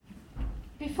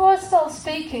Before I start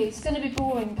speaking, it's going to be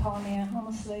boring, Pioneer,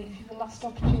 honestly. If you've the last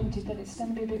opportunity, but it's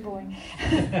going to be a bit boring.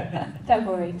 Don't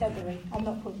worry, I'm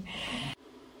not boring.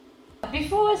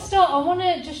 Before I start, I want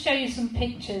to just show you some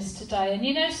pictures today. And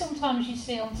you know, sometimes you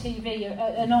see on TV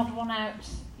an odd one out,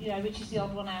 you know, which is the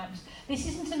odd one out. This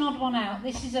isn't an odd one out.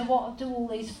 This is a what do all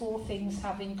these four things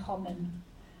have in common.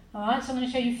 All right, so I'm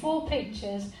going to show you four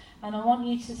pictures, and I want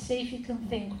you to see if you can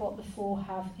think what the four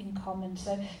have in common.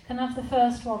 So can I have the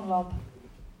first one, Rob?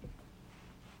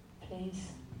 Please.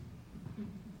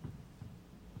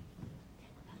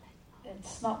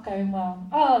 It's not going well.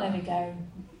 Oh, there we go.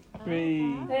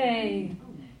 Three. Hey.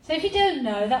 So if you don't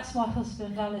know, that's my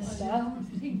husband, Alistair.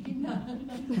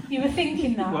 You were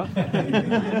thinking that? What?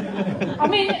 I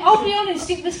mean, I'll be honest,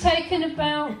 it was taken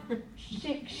about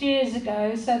 6 years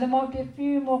ago, so there might be a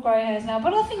few more grey hairs now,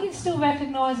 but I think it's still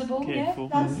recognisable. Careful.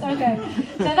 Yeah, that's okay.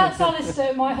 So that's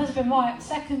Alistair, my husband, Mike.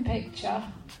 Second picture.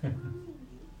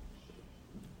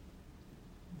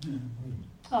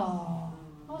 Oh,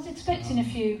 I was expecting a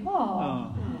few.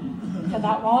 Oh. For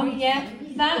that one, yeah.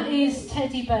 That is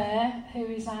Teddy Bear, who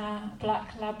is our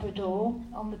black Labrador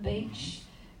on the beach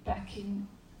back in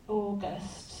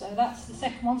August. So that's the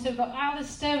second one. So we've got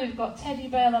Alistair, we've got Teddy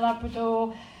Bear the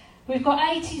Labrador, we've got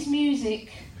 80s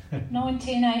music,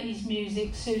 1980s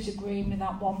music, Sue's agreeing with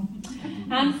that one.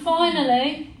 And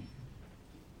finally,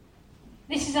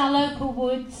 this is our local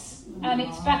woods, and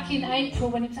it's back in April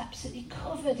when it's absolutely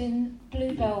covered in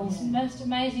bluebells, most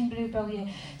amazing bluebell year.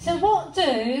 So what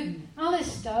do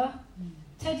Alistair,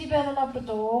 Teddy Bear the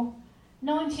Labrador,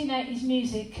 1980s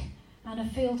music and a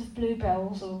field of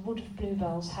bluebells or a wood of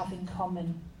bluebells have in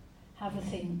common? Have a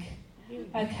think.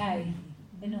 Okay,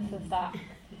 enough of that.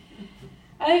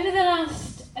 Over the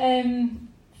last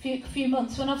few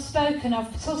months when I've spoken,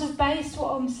 I've sort of based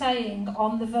what I'm saying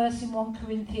on the verse in 1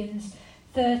 Corinthians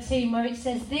 13 where it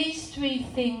says these three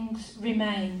things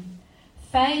remain: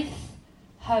 faith,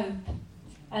 hope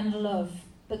and love,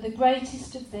 but the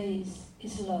greatest of these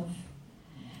is love.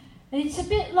 And it's a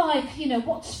bit like, you know,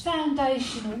 what's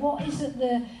foundational, what is at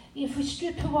the, if we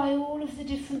strip away all of the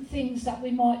different things that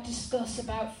we might discuss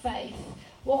about faith,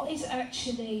 what is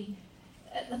actually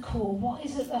at the core, what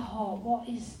is at the heart, what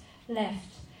is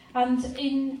left? And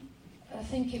in, I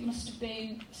think it must have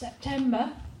been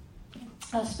September,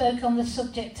 I spoke on the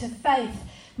subject of faith,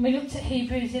 and we looked at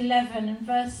Hebrews 11, and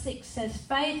verse 6 says,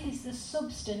 faith is the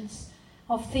substance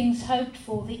of things hoped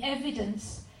for, the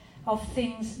evidence of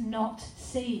things not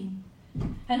seen.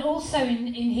 And also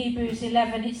in Hebrews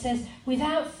 11 it says,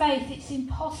 without faith it's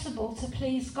impossible to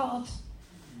please God.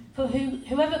 For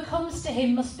whoever comes to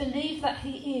him must believe that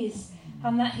he is,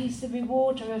 and that he's the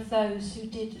rewarder of those who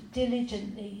did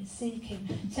diligently seek him.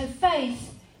 So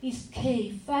faith is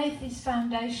key. Faith is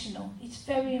foundational. It's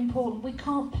very important. We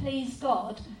can't please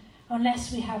God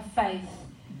unless we have faith.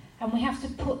 And we have to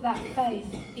put that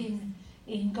faith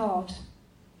in God.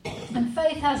 And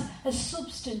faith has a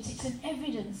substance, it's an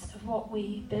evidence of what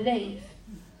we believe.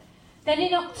 Then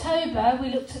in October we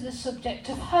looked at the subject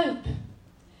of hope.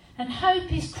 And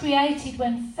hope is created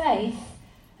when faith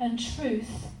and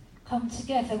truth come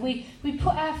together. We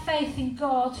put our faith in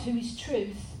God, who is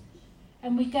truth,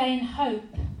 and we gain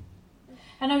hope.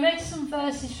 And I read some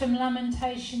verses from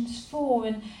Lamentations 4,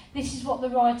 and this is what the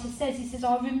writer says. He says,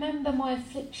 I remember my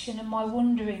affliction and my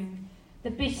wandering, the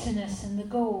bitterness and the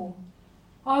gall.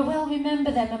 I well remember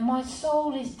them, and my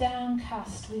soul is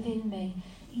downcast within me.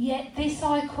 Yet this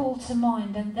I call to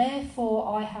mind, and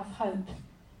therefore I have hope.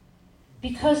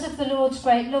 Because of the Lord's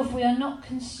great love we are not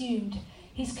consumed.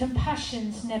 His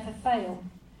compassions never fail.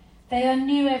 They are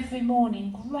new every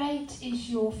morning. Great is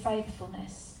your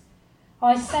faithfulness.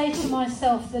 I say to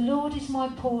myself, the Lord is my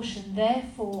portion,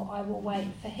 therefore I will wait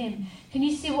for him. Can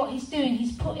you see what he's doing?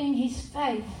 He's putting his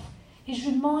faith, he's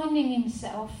reminding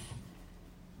himself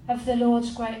of the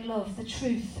Lord's great love, the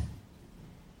truth.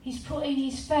 He's putting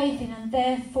his faith in, and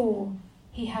therefore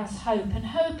he has hope. And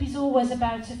hope is always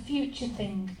about a future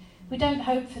thing. We don't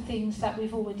hope for things that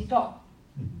we've already got,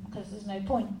 because there's no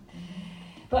point.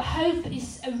 But hope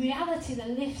is a reality that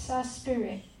lifts our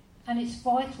spirit, and it's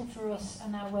vital for us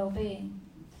and our well-being.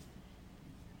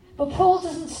 But Paul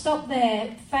doesn't stop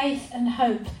there. Faith and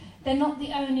hope, they're not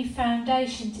the only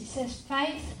foundations. It says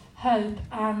faith, hope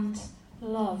and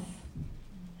love.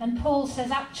 And Paul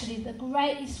says actually the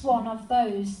greatest one of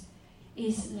those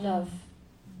is love.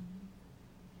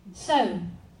 So,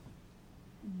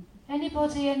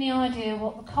 anybody any idea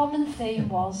what the common theme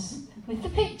was with the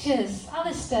pictures?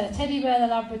 Alistair, Teddy Bear the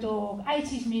Labrador,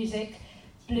 80s music,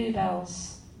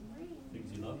 bluebells.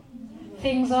 Things you love.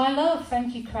 Things I love,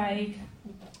 thank you, Craig.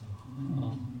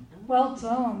 Well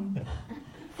done.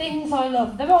 things I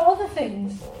love. There are other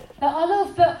things that I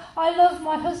love, but I love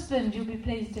my husband, you'll be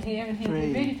pleased to hear, and he'll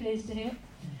be really pleased to hear.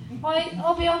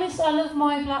 I'll be honest, I love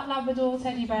my black Labrador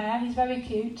teddy bear. He's very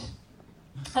cute.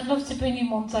 I'd love to bring him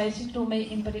one day so you could all meet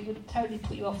him, but it would totally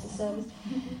put you off the service.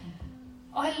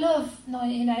 I love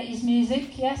 1980s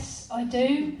music, yes, I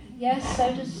do. Yes,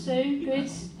 so does Sue, good.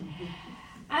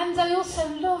 And I also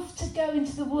love to go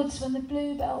into the woods when the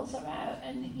bluebells are out,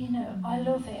 and, I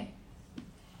love it.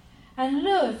 And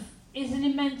love is an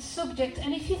immense subject,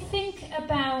 and if you think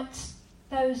about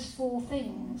those four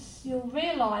things, you'll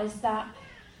realise that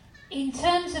in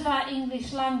terms of our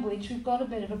English language, we've got a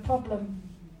bit of a problem.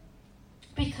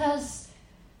 Because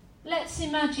let's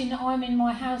imagine I'm in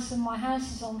my house and my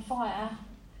house is on fire.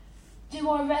 Do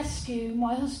I rescue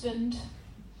my husband,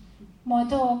 my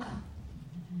dog,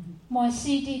 my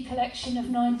CD collection of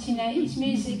 1980s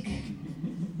music,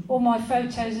 or my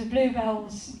photos of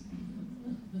bluebells?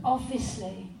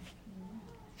 Obviously,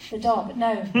 the dog. No.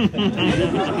 I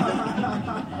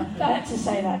had to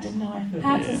say that, didn't I?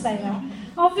 Had to say that.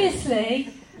 Obviously,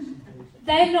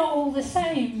 they're not all the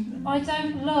same. I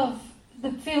don't love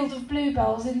the field of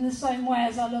bluebells in the same way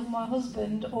as I love my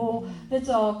husband or the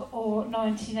dog or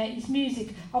 1980s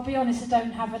music. I'll be honest, I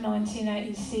don't have a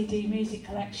 1980s CD music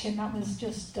collection. That was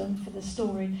just done for the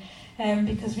story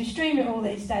because we stream it all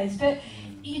these days. But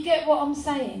you get what I'm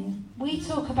saying. We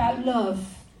talk about love,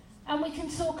 and we can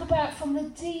talk about from the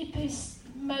deepest,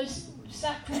 most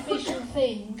sacrificial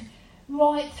thing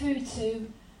right through to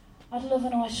I'd love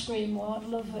an ice cream, or I'd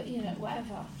love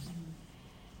whatever.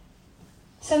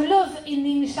 So love in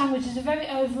the English language is a very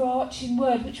overarching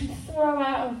word which we throw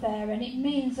out of there, and it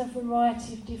means a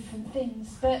variety of different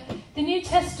things. But the New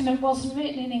Testament wasn't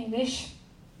written in English,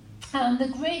 and the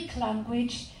Greek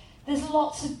language, there's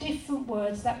lots of different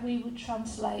words that we would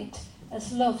translate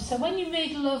as love. So when you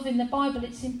read love in the Bible,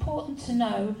 it's important to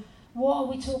know, what are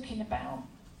we talking about?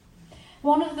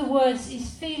 One of the words is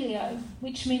phileo,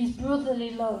 which means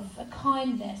brotherly love, a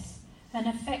kindness, an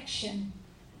affection,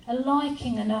 a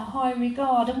liking and a high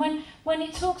regard. And when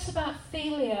it talks about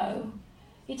phileo,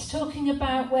 it's talking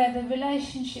about where the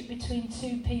relationship between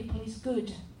two people is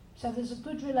good. So there's a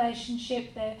good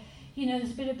relationship there. There's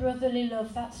a bit of brotherly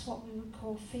love. That's what we would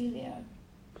call phileo.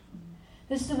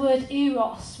 There's the word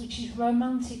eros, which is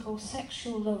romantic or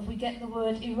sexual love. We get the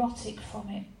word erotic from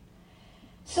it.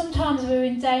 Sometimes we're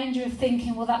in danger of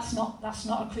thinking, well, that's not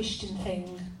a Christian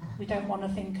thing. We don't want to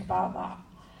think about that,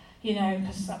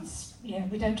 because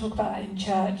we don't talk about that in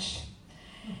church.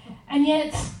 And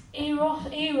yet,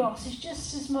 eros is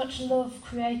just as much love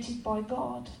created by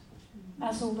God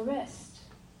as all the rest.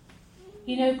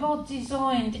 God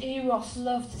designed eros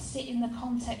love to sit in the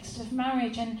context of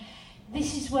marriage, and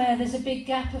this is where there's a big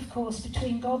gap, of course,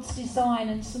 between God's design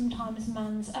and sometimes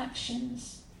man's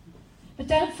actions. But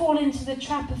don't fall into the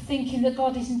trap of thinking that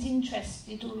God isn't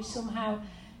interested, or is somehow,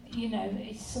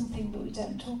 it's something that we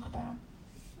don't talk about.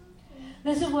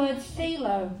 There's a word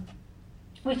philo,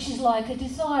 which is like a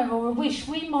desire or a wish.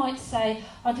 We might say,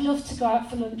 I'd love to go out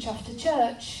for lunch after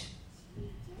church.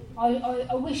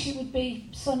 I wish it would be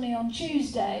sunny on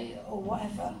Tuesday or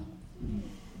whatever.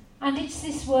 And it's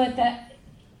this word that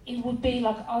it would be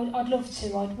like, I'd love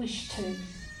to, I'd wish to,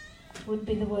 would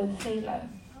be the word philo.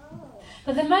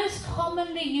 But the most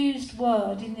commonly used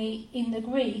word in the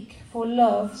Greek for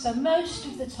love, so most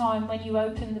of the time when you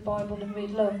open the Bible and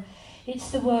read love, it's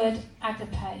the word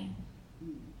agape.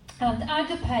 And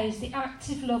agape is the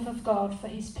active love of God for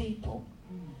his people,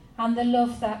 and the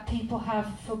love that people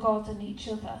have for God and each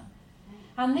other.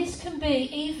 And this can be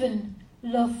even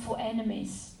love for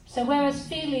enemies. So whereas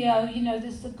phileo,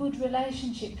 there's the good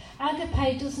relationship,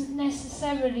 agape doesn't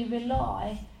necessarily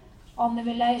rely on the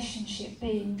relationship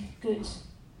being good.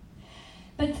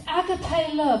 But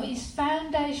agape love is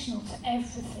foundational to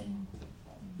everything.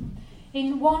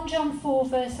 In 1 John 4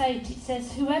 verse 8 it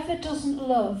says, whoever doesn't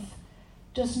love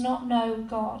does not know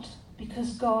God,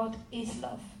 because God is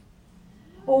love.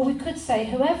 Or we could say,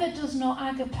 whoever does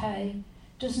not agape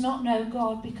does not know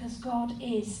God, because God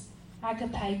is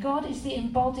agape. God is the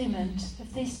embodiment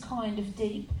of this kind of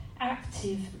deep,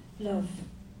 active love.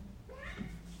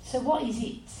 So what is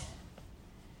it?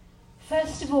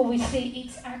 First of all, we see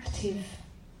it's active.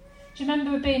 Do you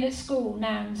remember being at school,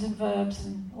 nouns and verbs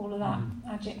and all of that,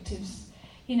 adjectives?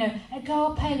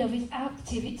 Agape love is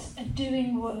active, it's a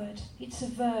doing word, it's a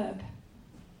verb.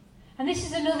 And this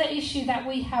is another issue that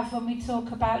we have when we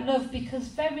talk about love, because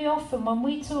very often when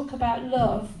we talk about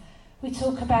love, we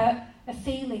talk about a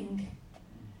feeling.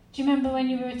 Do you remember when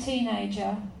you were a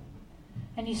teenager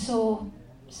and you saw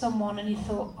someone and you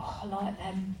thought, oh, I like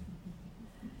them?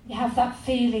 You have that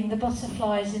feeling, the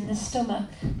butterflies in the stomach,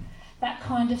 that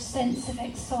kind of sense of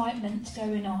excitement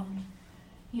going on.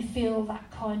 You feel that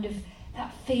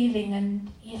feeling,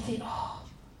 and you think,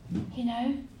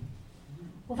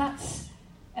 well, that's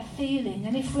a feeling.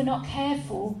 And if we're not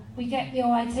careful, we get the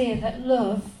idea that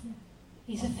love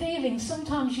is a feeling.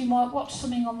 Sometimes you might watch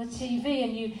something on the TV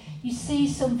and you see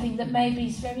something that maybe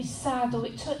is very sad, or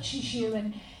it touches you,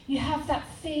 and you have that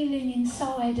feeling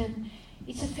inside, and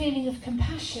it's a feeling of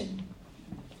compassion.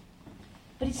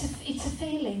 But it's a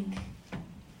feeling.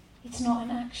 It's not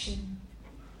an action.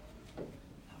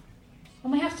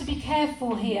 And we have to be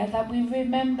careful here that we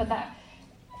remember that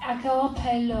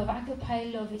agape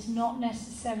love is not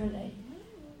necessarily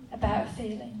about a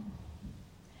feeling.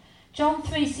 John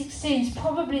 3:16 is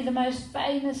probably the most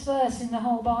famous verse in the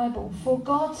whole Bible. For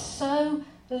God so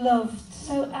loved,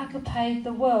 so agaped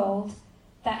the world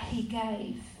that he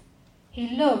gave.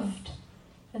 He loved,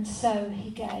 and so he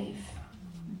gave.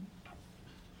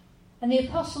 And the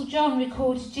Apostle John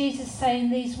recorded Jesus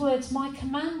saying these words, "My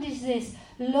command is this,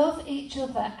 love each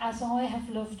other as I have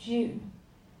loved you.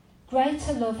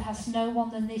 Greater love has no one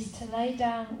than this, to lay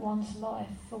down one's life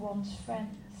for one's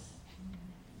friends."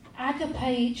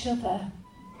 Agape each other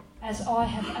as I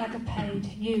have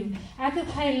agaped you.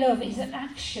 Agape love is an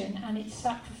action, and it's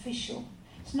sacrificial.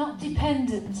 It's not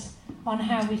dependent on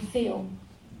how we feel.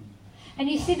 And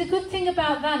you see, the good thing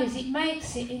about that is it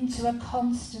makes it into a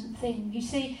constant thing. You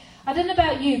see, I don't know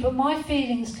about you, but my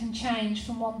feelings can change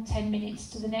from 10 minutes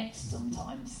to the next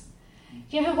sometimes.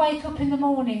 Do you ever wake up in the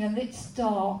morning and it's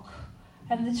dark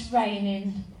and it's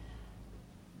raining?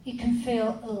 You can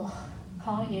feel, ugh,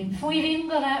 can't you? Before you've even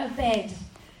got out of bed,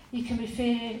 you can be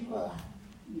feeling, ugh.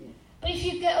 But if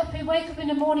you get up and wake up in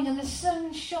the morning and the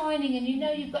sun's shining and you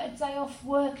know you've got a day off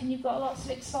work and you've got lots of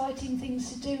exciting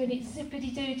things to do and it's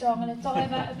zippity-doo-dah and a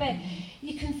dive out of bed,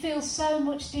 you can feel so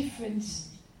much difference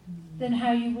than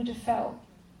how you would have felt.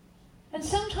 And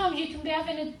sometimes you can be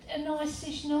having a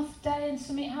nice-ish enough day and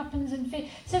something happens and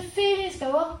so feelings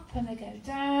go up and they go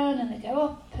down and they go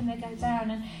up and they go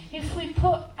down. And if we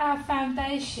put our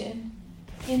foundation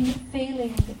in the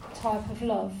feeling type of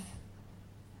love,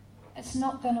 it's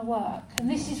not going to work. And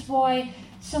this is why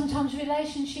sometimes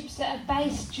relationships that are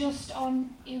based just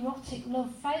on erotic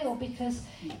love fail, because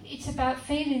it's about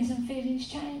feelings and feelings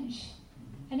change.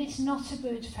 And it's not a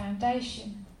good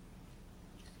foundation.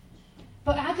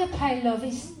 But agape love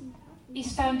is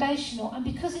foundational, and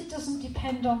because it doesn't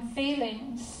depend on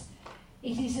feelings,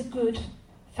 it is a good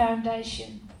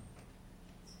foundation.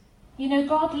 You know,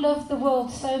 God loved the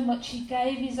world so much he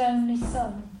gave his only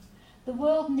son. The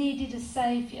world needed a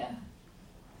saviour.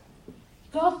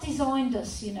 God designed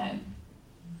us, you know.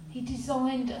 He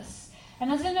designed us.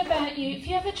 And I don't know about you, if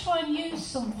you ever try and use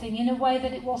something in a way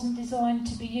that it wasn't designed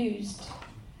to be used,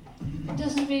 it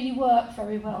doesn't really work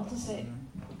very well, does it?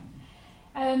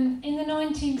 In the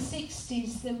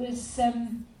 1960s, there was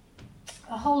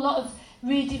a whole lot of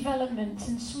redevelopment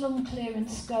and slum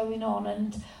clearance going on,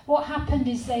 and what happened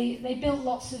is they built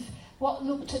lots of what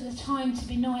looked at the time to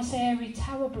be nice airy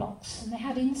tower blocks, and they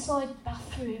had inside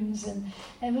bathrooms, and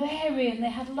they were airy and they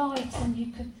had light and you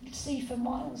could see for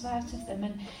miles out of them,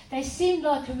 and they seemed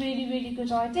like a really, really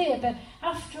good idea. But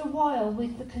after a while,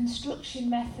 with the construction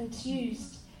methods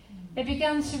used, they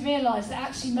began to realise that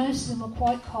actually most of them were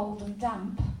quite cold and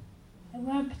damp. They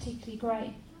weren't particularly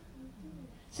great.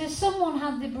 So someone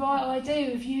had the bright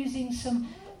idea of using some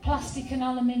plastic and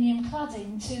aluminium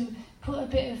cladding to put a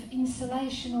bit of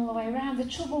insulation all the way around. The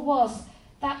trouble was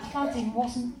that cladding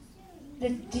wasn't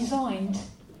designed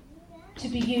to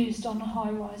be used on a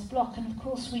high-rise block, and of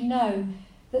course we know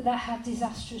that had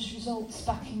disastrous results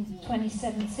back in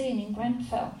 2017 in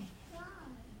Grenfell.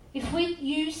 If we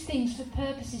use things for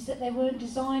purposes that they weren't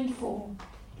designed for,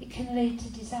 it can lead to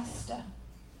disaster.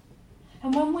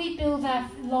 And when we build our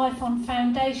life on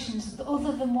foundations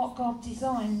other than what God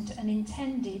designed and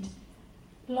intended,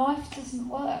 life doesn't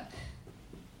work.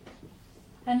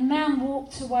 And man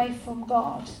walked away from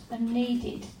God and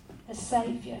needed a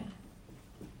saviour.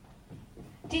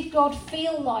 Did God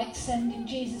feel like sending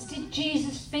Jesus? Did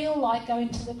Jesus feel like going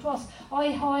to the cross?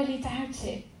 I highly doubt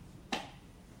it.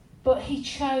 But he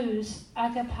chose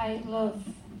agape love,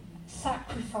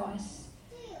 sacrifice,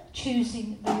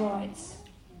 choosing the right.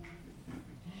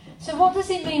 So what does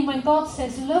it mean when God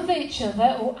says love each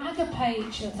other or agape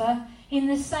each other in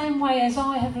the same way as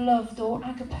I have loved or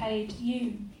agaped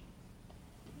you?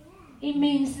 It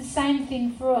means the same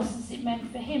thing for us as it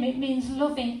meant for him. It means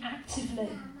loving actively,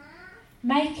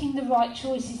 making the right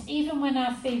choices even when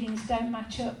our feelings don't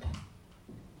match up.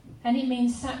 And it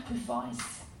means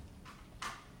sacrifice.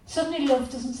 Suddenly love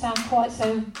doesn't sound quite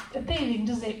so appealing,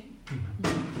 does it?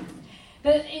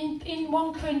 But in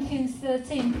 1 Corinthians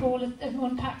 13, Paul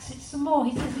unpacks it some more.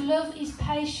 He says, love is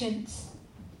patient.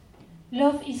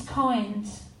 Love is kind.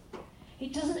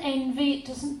 It doesn't envy, it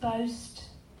doesn't boast.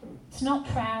 It's not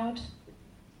proud.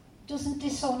 It doesn't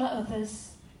dishonour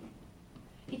others.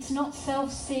 It's not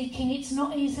self-seeking. It's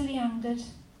not easily angered.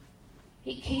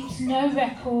 It keeps no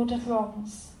record of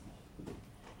wrongs.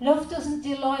 Love doesn't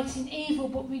delight in evil,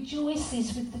 but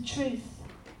rejoices with the truth.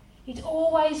 It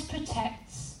always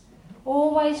protects,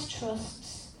 always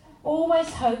trusts, always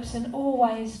hopes, and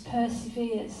always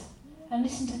perseveres. And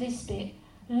listen to this bit.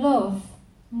 Love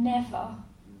never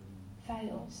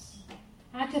fails.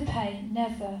 Agape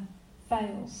never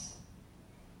fails.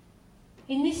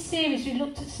 In this series, we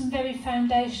looked at some very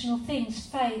foundational things: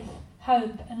 faith,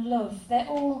 hope, and love. They're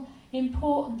all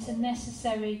important and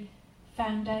necessary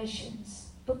foundations.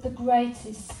 But the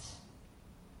greatest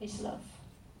is love.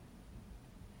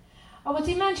 I would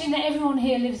imagine that everyone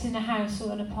here lives in a house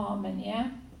or an apartment,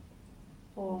 yeah?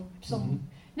 Or some.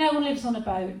 No one lives on a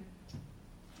boat.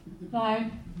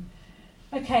 No.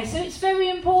 Okay, so it's very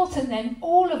important then.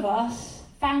 All of us,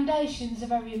 foundations are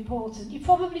very important. You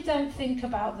probably don't think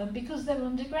about them because they're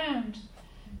underground.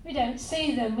 We don't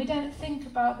see them. We don't think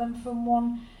about them from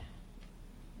one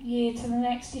year to the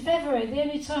next, if ever. The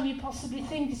only time you possibly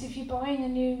think is if you're buying a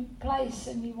new place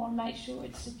and you want to make sure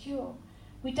it's secure.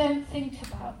 We don't think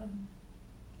about them.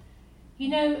 You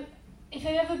know, if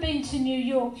you've ever been to New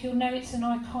York, you'll know it's an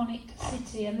iconic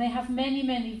city, and they have many,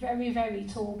 many very, very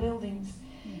tall buildings.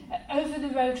 Over the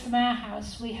road from our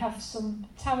house, we have some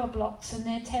tower blocks, and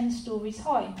they're 10 stories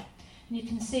high. And you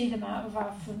can see them out of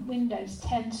our front windows,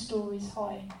 10 stories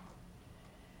high.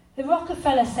 The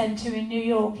Rockefeller Center in New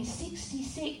York is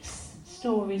 66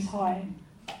 stories high,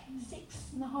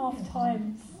 6.5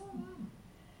 times.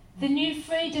 The new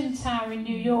Freedom Tower in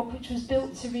New York, which was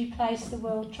built to replace the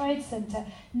World Trade Center,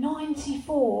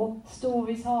 94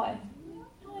 stories high.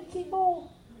 94.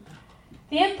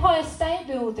 The Empire State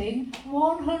Building,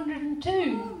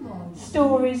 102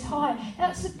 stories high.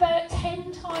 That's about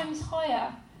 10 times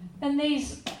higher than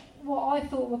these, what I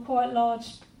thought were quite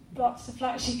large blocks of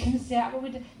flats you can see out, but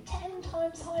we're 10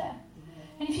 times higher.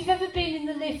 And if you've ever been in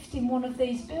the lift in one of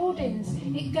these buildings,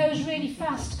 it goes really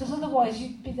fast, because otherwise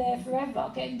you'd be there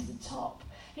forever getting to the top.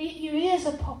 Your ears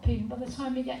are popping by the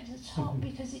time you get to the top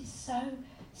because it's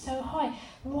so high.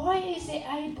 Why are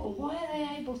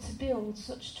they able to build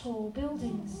such tall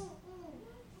buildings?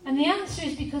 And the answer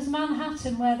is because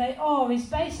Manhattan, where they are, is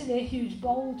basically a huge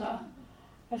boulder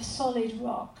of solid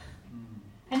rock.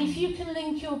 And if you can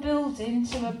link your building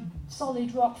to a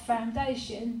solid rock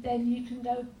foundation, then you can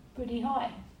go pretty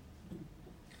high.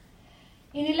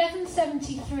 In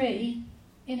 1173,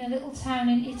 in a little town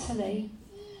in Italy,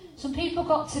 some people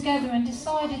got together and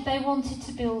decided they wanted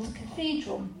to build a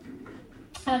cathedral.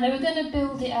 And they were going to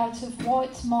build it out of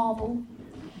white marble.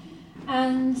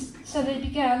 And so they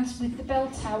began with the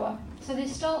bell tower. So they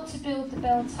start to build the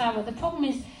bell tower. The problem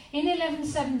is, in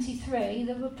 1173,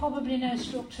 there were probably no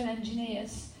structural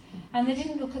engineers. And they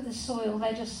didn't look at the soil,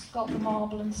 they just got the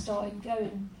marble and started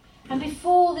going. And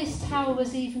before this tower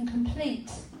was even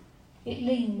complete, it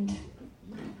leaned,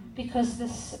 because the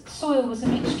soil was a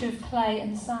mixture of clay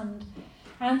and sand.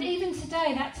 And even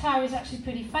today, that tower is actually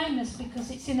pretty famous because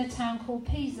it's in a town called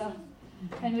Pisa.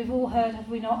 And we've all heard, have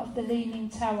we not, of the Leaning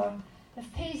Tower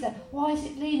of Pisa. Why is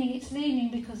it leaning? It's leaning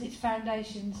because its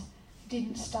foundations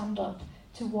didn't stand up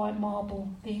to white marble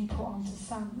being put onto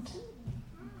sand.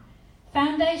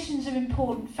 Foundations are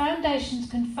important. Foundations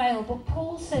can fail, but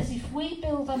Paul says if we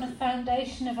build on a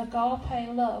foundation of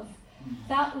agape love,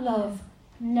 that love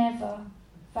never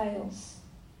fails.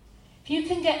 If you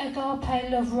can get agape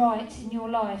love right in your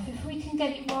life, if we can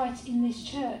get it right in this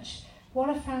church, what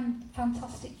a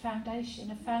fantastic foundation,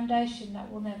 a foundation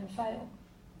that will never fail.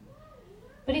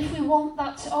 But if we want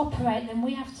that to operate, then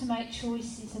we have to make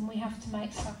choices and we have to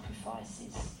make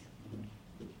sacrifices.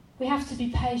 We have to be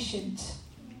patient.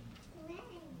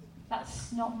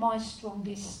 That's not my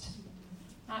strongest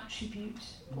attribute,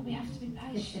 but we have to be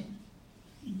patient.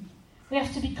 We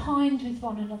have to be kind with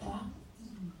one another.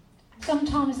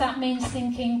 Sometimes that means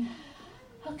thinking,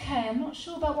 okay, I'm not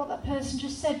sure about what that person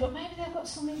just said, but maybe they've got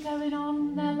something going on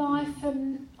in their life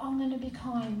and I'm going to be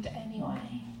kind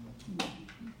anyway.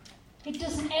 It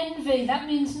doesn't envy. That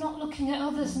means not looking at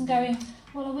others and going,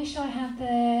 well, I wish I had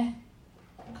their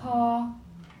car,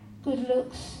 good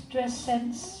looks, dress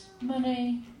sense,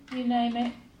 money, you name it.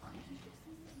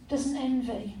 It doesn't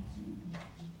envy.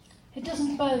 It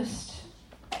doesn't boast.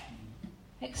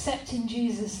 Except in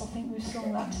Jesus, I think we've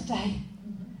sung that today.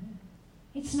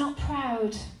 It's not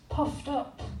proud, puffed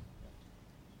up.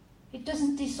 It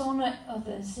doesn't dishonour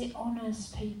others, it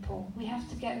honours people. We have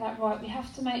to get that right. We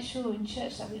have to make sure in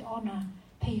church that we honour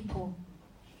people.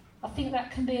 I think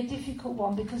that can be a difficult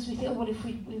one because we think, oh, well, if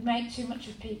we make too much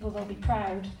of people, they'll be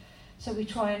proud. So we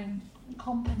try and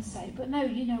compensate. But no,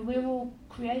 we're all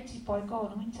created by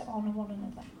God and we need to honour one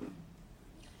another.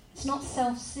 It's not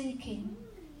self-seeking.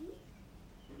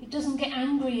 It doesn't get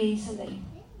angry easily.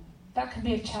 That can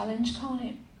be a challenge, can't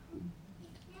it?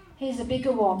 Here's a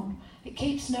bigger one. It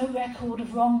keeps no record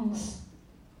of wrongs.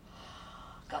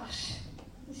 Gosh,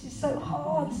 this is so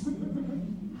hard.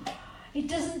 It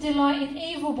doesn't delight in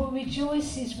evil but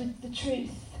rejoices with the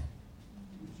truth.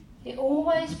 It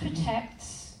always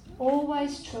protects,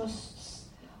 always trusts,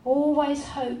 always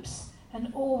hopes,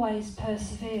 and always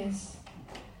perseveres.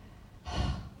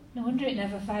 No wonder it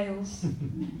never fails.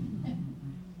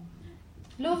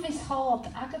 Love is hard.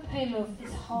 Agape love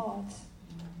is hard.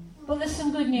 But there's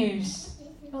some good news.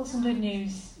 Got some good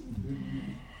news.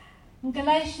 In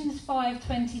Galatians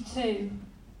 5:22,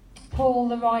 Paul,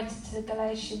 the writer to the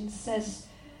Galatians, says,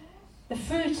 the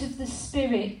fruit of the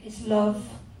Spirit is love,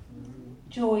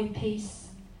 joy, peace,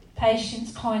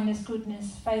 patience, kindness,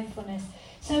 goodness, faithfulness.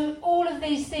 So all of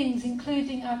these things,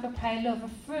 including agape love, are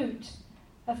fruit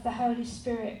of the Holy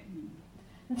Spirit.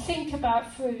 And think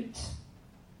about fruit.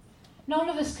 None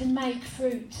of us can make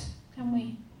fruit, can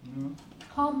we? No.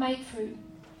 Can't make fruit.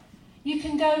 You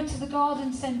can go to the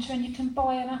garden centre and you can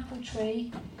buy an apple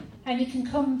tree and you can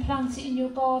come and plant it in your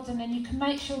garden and you can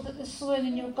make sure that the soil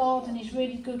in your garden is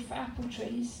really good for apple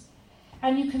trees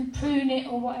and you can prune it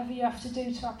or whatever you have to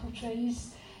do to apple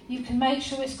trees. You can make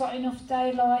sure it's got enough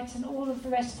daylight and all of the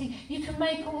rest of the things. You can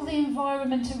make all the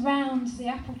environment around the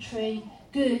apple tree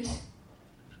good.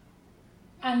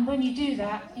 And when you do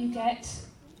that, you get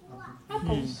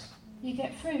apples. You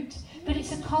get fruit. But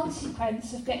it's a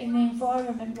consequence of getting the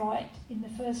environment right in the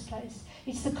first place.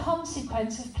 It's the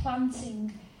consequence of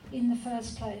planting in the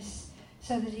first place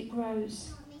so that it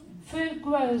grows. Fruit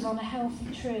grows on a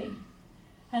healthy tree.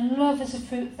 And love as a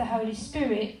fruit of the Holy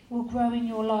Spirit will grow in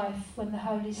your life when the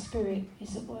Holy Spirit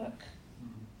is at work.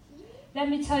 Let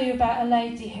me tell you about a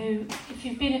lady who, if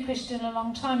you've been a Christian a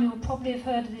long time, you'll probably have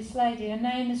heard of this lady. Her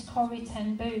name is Corrie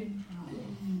ten Boom.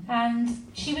 And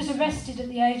she was arrested at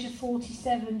the age of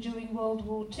 47 during World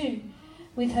War II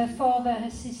with her father, her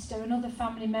sister and other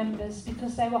family members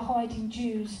because they were hiding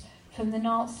Jews from the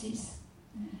Nazis.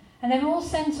 And they were all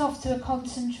sent off to a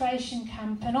concentration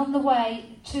camp, and on the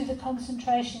way to the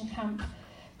concentration camp,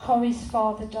 Corrie's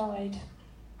father died.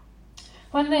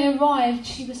 When they arrived,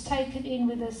 she was taken in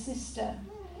with her sister,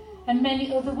 and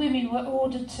many other women were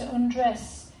ordered to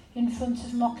undress in front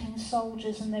of mocking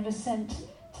soldiers, and they were sent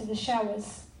to the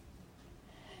showers.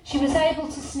 She was able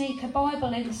to sneak a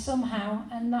Bible in somehow,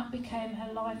 and that became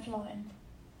her lifeline.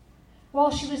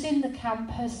 While she was in the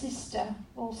camp, her sister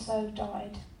also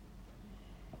died.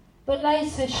 But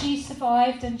later she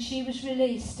survived and she was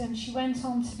released, and she went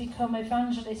on to become an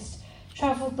evangelist,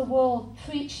 travelled the world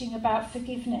preaching about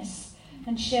forgiveness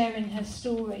and sharing her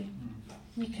story.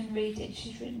 You can read it,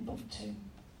 she's written a book too.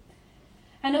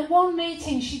 And at one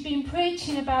meeting she'd been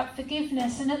preaching about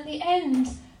forgiveness, and at the end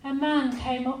a man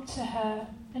came up to her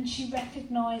and she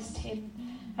recognised him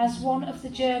as one of the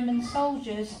German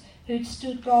soldiers who'd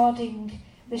stood guarding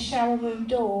the shower room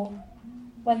door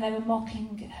when they were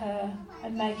mocking her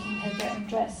and making her get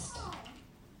undressed.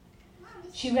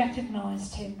 She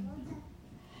recognised him.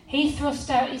 He thrust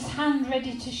out his hand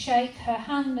ready to shake her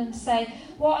hand and say,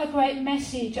 "What a great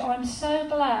message. I'm so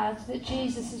glad that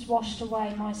Jesus has washed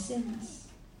away my sins."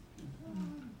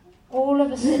 All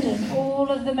of a sudden, all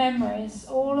of the memories,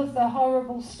 all of the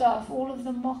horrible stuff, all of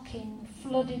the mocking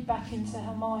flooded back into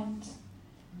her mind.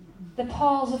 The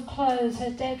piles of clothes,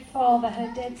 her dead father,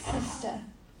 her dead sister.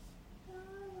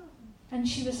 And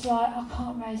she was like,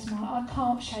 I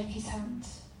can't shake his hand.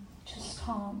 Just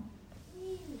can't.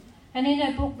 And in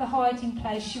her book, The Hiding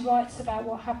Place, she writes about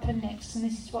what happened next, and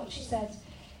this is what she says.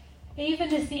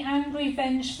 Even as the angry,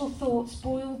 vengeful thoughts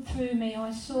boiled through me,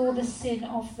 I saw the sin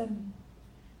of them.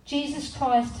 Jesus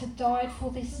Christ had died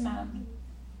for this man.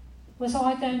 Was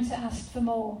I going to ask for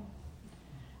more?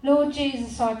 Lord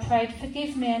Jesus, I prayed,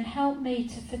 forgive me and help me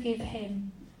to forgive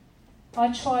him.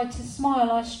 I tried to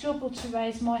smile, I struggled to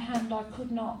raise my hand, I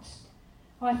could not.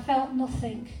 I felt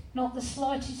nothing, not the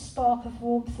slightest spark of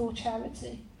warmth or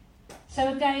charity.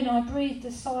 So again I breathed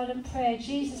a silent prayer,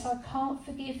 Jesus, I can't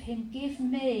forgive him, give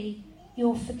me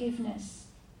your forgiveness.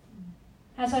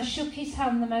 As I shook his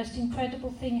hand, the most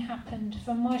incredible thing happened.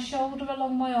 From my shoulder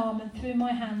along my arm and through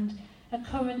my hand, a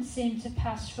current seemed to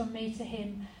pass from me to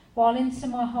him, while into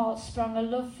my heart sprung a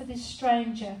love for this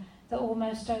stranger that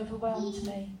almost overwhelmed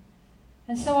me.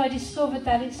 And so I discovered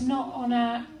that it is not on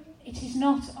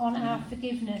our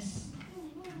forgiveness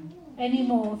any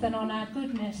more than on our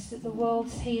goodness that the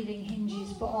world's healing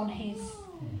hinges, but on his.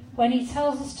 When he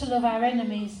tells us to love our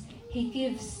enemies, he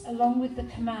gives, along with the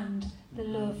command, the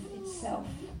love itself.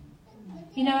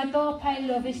 You know, agape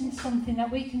love isn't something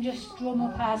that we can just drum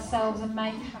up ourselves and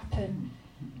make happen.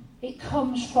 It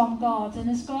comes from God, and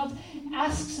as God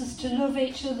asks us to love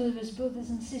each other as brothers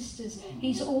and sisters,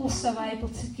 he's also able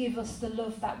to give us the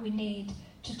love that we need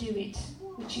to do it,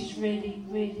 which is really,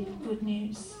 really good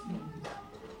news.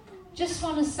 Just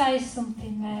want to say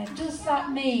something there. Does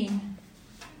that mean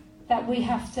that we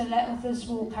have to let others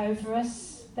walk over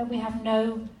us, that we have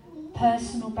no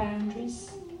personal boundaries?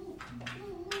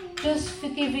 Does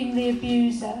forgiving the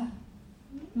abuser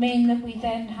mean that we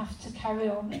then have to carry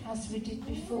on as we did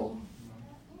before,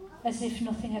 as if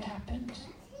nothing had happened?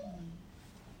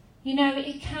 You know,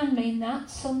 it can mean that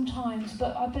sometimes,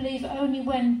 but I believe only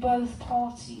when both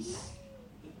parties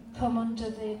come under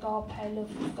the agape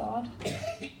love of God.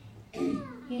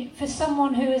 For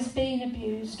someone who has been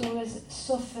abused or has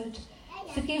suffered,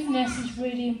 forgiveness is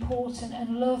really important,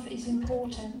 and love is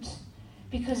important,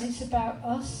 because it's about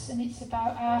us and it's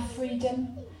about our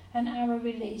freedom and our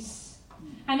release.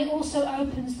 And it also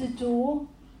opens the door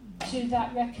to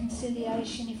that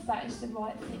reconciliation if that is the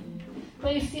right thing.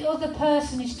 But if the other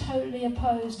person is totally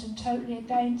opposed and totally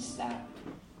against that,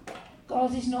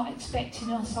 God is not expecting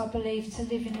us, I believe, to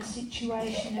live in a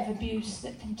situation of abuse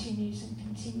that continues and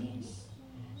continues.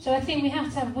 So I think we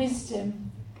have to have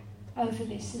wisdom over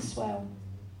this as well.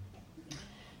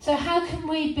 So how can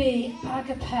we be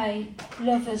agape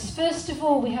lovers? First of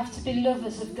all, we have to be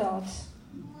lovers of God.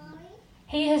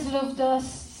 He has loved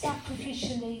us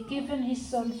sacrificially, given his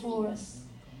Son for us.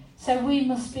 So we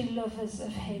must be lovers of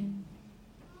him.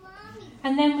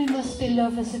 And then we must be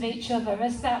lovers of each other.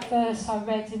 As that verse I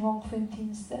read in 1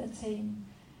 Corinthians 13.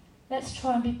 Let's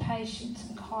try and be patient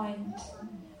and kind,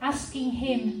 asking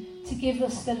him to give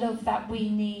us the love that we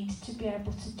need to be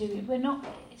able to do it.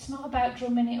 It's not about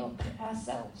drumming it up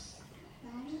ourselves,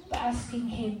 but asking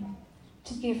him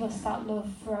to give us that love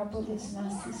for our brothers and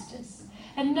our sisters.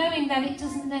 And knowing that it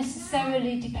doesn't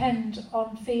necessarily depend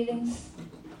on feelings.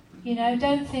 You know,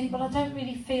 don't think, well, I don't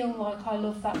really feel like I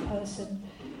love that person,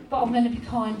 but I'm going to be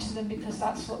kind to them because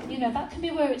that's what, you know, that can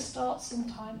be where it starts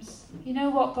sometimes. You know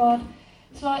what, God?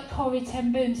 It's like Corrie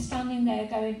ten Boom standing there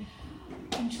going,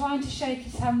 I'm trying to shake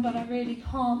his hand, but I really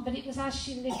can't. But it was as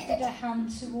she lifted her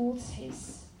hand towards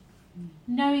his,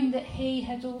 knowing that he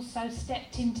had also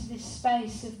stepped into this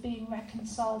space of being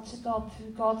reconciled to God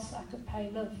through God's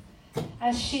agape love.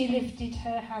 As she lifted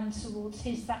her hand towards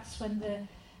his, that's when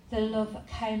the love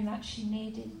came that she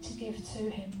needed to give to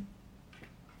him.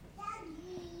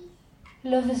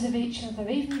 Lovers of each other,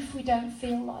 even if we don't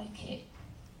feel like it,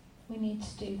 we need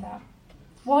to do that.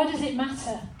 Why does it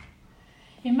matter?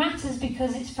 It matters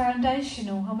because it's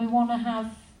foundational, and we want to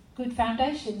have good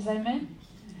foundations, amen?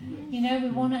 You know, we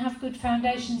want to have good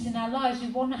foundations in our lives. We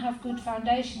want to have good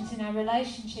foundations in our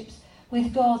relationships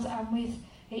with God and with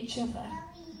each other.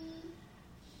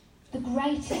 The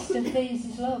greatest of these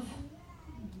is love.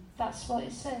 That's what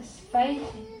it says. Faith,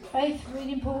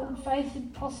 really important. Faith,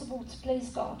 impossible to please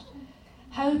God.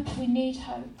 Hope, we need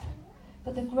hope.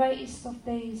 But the greatest of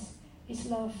these is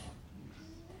love.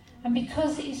 And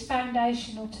because it is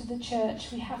foundational to the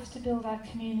church, we have to build our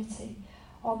community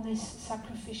on this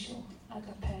sacrificial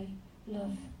agape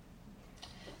love.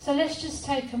 So let's just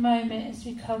take a moment as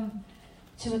we come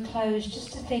to a close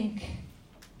just to think.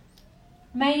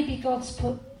 Maybe God's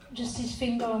put just his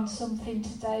finger on something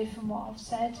today from what I've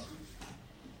said.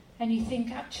 And you think,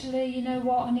 actually, you know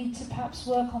what, I need to perhaps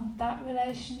work on that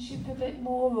relationship a bit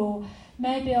more, or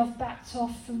maybe I've backed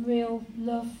off from real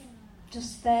love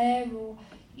just there, or,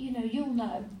 you know, you'll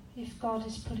know if God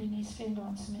is putting his finger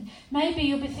on something. Maybe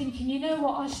you'll be thinking, you know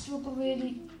what, I struggle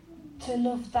really to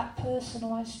love that person,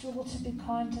 or I struggle to be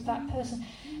kind to that person.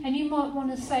 And you might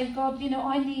want to say, God, you know,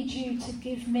 I need you to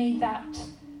give me that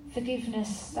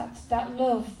forgiveness, that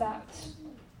love, that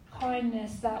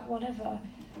kindness, that whatever,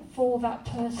 for that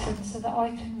person, so that I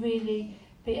can really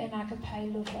be an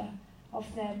agape lover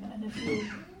of them and of you.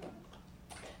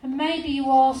 And maybe you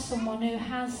are someone who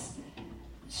has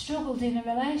struggled in a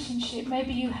relationship.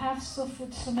 Maybe you have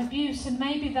suffered some abuse, and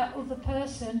maybe that other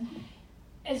person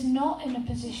is not in a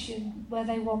position where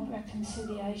they want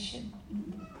reconciliation.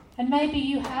 And maybe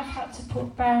you have had to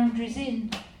put boundaries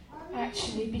in,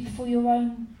 actually, for your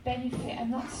own benefit,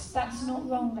 and that's not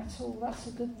wrong at all. That's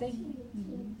a good thing.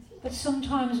 But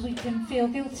sometimes we can feel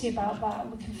guilty about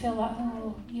that. We can feel like,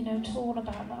 torn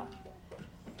about that.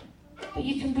 But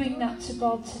you can bring that to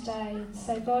God today and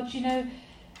say, God, you know,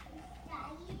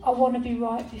 I want to be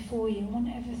right before you. I want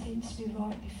everything to be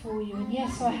right before you. And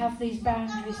yes, I have these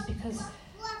boundaries because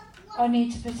I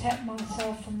need to protect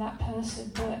myself from that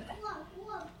person, but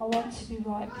I want to be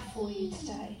right before you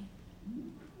today.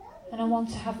 And I want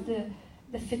to have the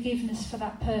forgiveness for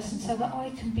that person so that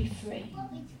I can be free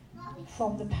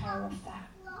from the power of that.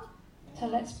 So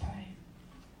let's pray.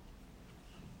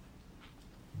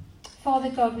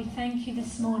 Father God, we thank you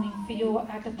this morning for your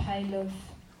agape love,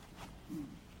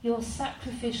 your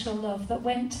sacrificial love that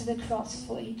went to the cross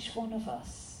for each one of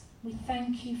us. We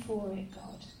thank you for it,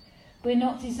 God. We're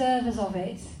not deservers of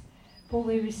it, but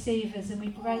we're receivers, and we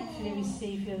gratefully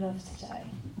receive your love today.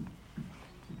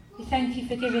 We thank you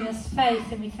for giving us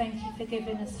faith, and we thank you for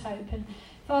giving us hope. And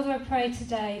Father, I pray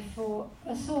today for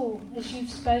us all, as you've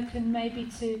spoken maybe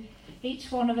to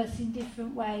each one of us in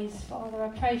different ways. Father, I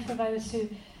pray for those who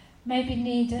maybe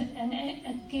need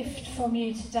a gift from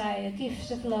you today, a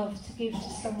gift of love to give to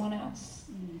someone else.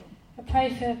 I pray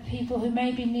for people who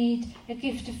maybe need a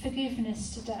gift of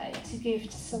forgiveness today to give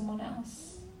to someone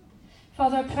else.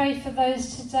 Father, I pray for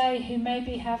those today who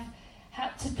maybe have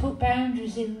had to put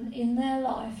boundaries in their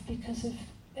life because of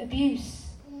abuse,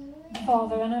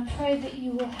 Father, and I pray that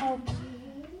you will help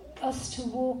us to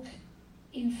walk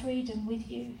in freedom with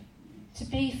you, to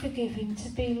be forgiving, to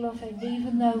be loving,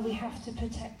 even though we have to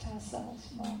protect ourselves,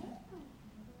 Father.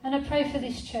 And I pray for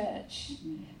this church.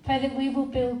 Pray that we will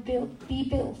be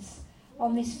built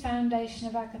on this foundation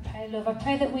of agape love. I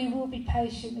pray that we will be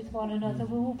patient with one another.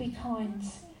 We will be kind.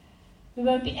 We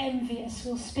won't be envious.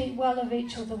 We'll speak well of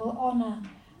each other. We'll honour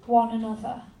one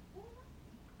another.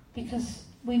 Because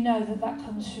we know that that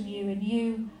comes from you, and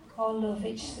you are love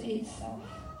itself.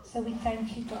 So we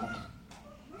thank you, God.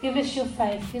 Give us your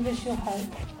faith, give us your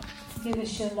hope, give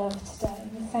us your love today.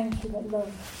 And we thank you that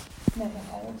love never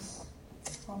fails.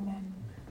 Amen.